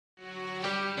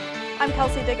I'm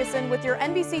Kelsey Dickinson with your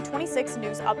NBC 26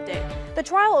 News Update. The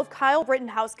trial of Kyle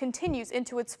Rittenhouse continues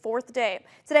into its fourth day.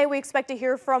 Today we expect to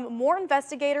hear from more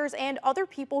investigators and other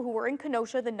people who were in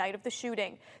Kenosha the night of the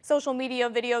shooting. Social media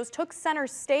videos took center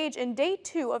stage in day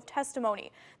 2 of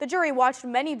testimony. The jury watched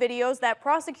many videos that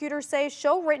prosecutors say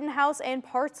show Rittenhouse and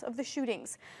parts of the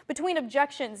shootings. Between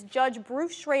objections, Judge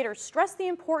Bruce Schrader stressed the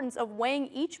importance of weighing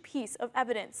each piece of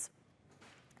evidence.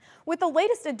 With the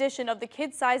latest edition of the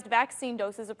kid-sized vaccine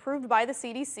doses approved by the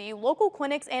CDC, local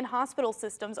clinics and hospital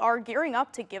systems are gearing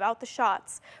up to give out the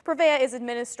shots. Prevea is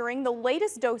administering the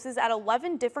latest doses at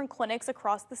 11 different clinics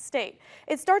across the state.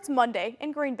 It starts Monday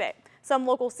in Green Bay. Some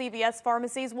local CVS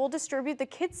pharmacies will distribute the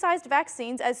kid-sized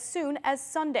vaccines as soon as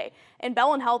Sunday, and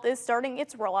Bellin Health is starting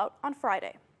its rollout on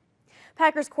Friday.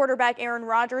 Packers quarterback Aaron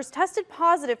Rodgers tested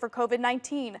positive for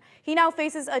COVID-19. He now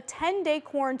faces a 10-day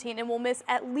quarantine and will miss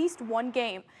at least one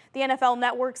game. The NFL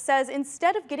Network says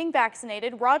instead of getting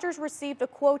vaccinated, Rodgers received a,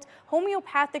 quote,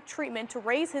 homeopathic treatment to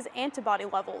raise his antibody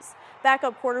levels.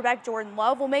 Backup quarterback Jordan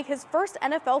Love will make his first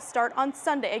NFL start on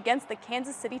Sunday against the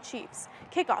Kansas City Chiefs.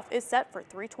 Kickoff is set for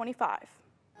 3:25.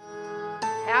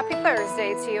 Happy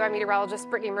Thursday to you. I'm meteorologist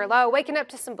Brittany Merlot, waking up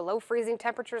to some below freezing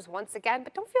temperatures once again,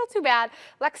 but don't feel too bad.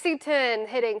 Lexington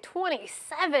hitting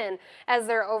 27 as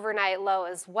their overnight low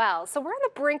as well. So we're on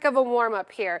the brink of a warm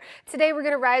up here. Today we're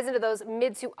going to rise into those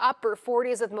mid to upper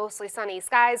 40s with mostly sunny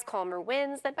skies, calmer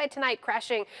winds. Then by tonight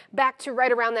crashing back to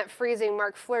right around that freezing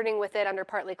mark, flirting with it under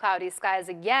partly cloudy skies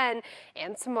again.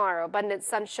 And tomorrow, abundant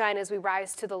sunshine as we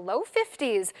rise to the low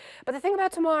 50s. But the thing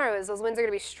about tomorrow is those winds are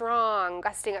going to be strong,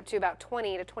 gusting up to about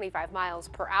 20 to 25 miles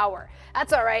per hour.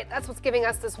 That's all right. That's what's giving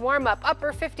us this warm up.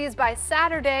 Upper 50s by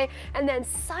Saturday, and then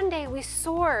Sunday we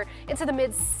soar into the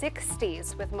mid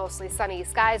 60s with mostly sunny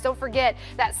skies. Don't forget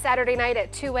that Saturday night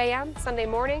at 2 a.m. Sunday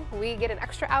morning we get an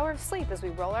extra hour of sleep as we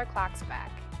roll our clocks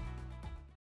back.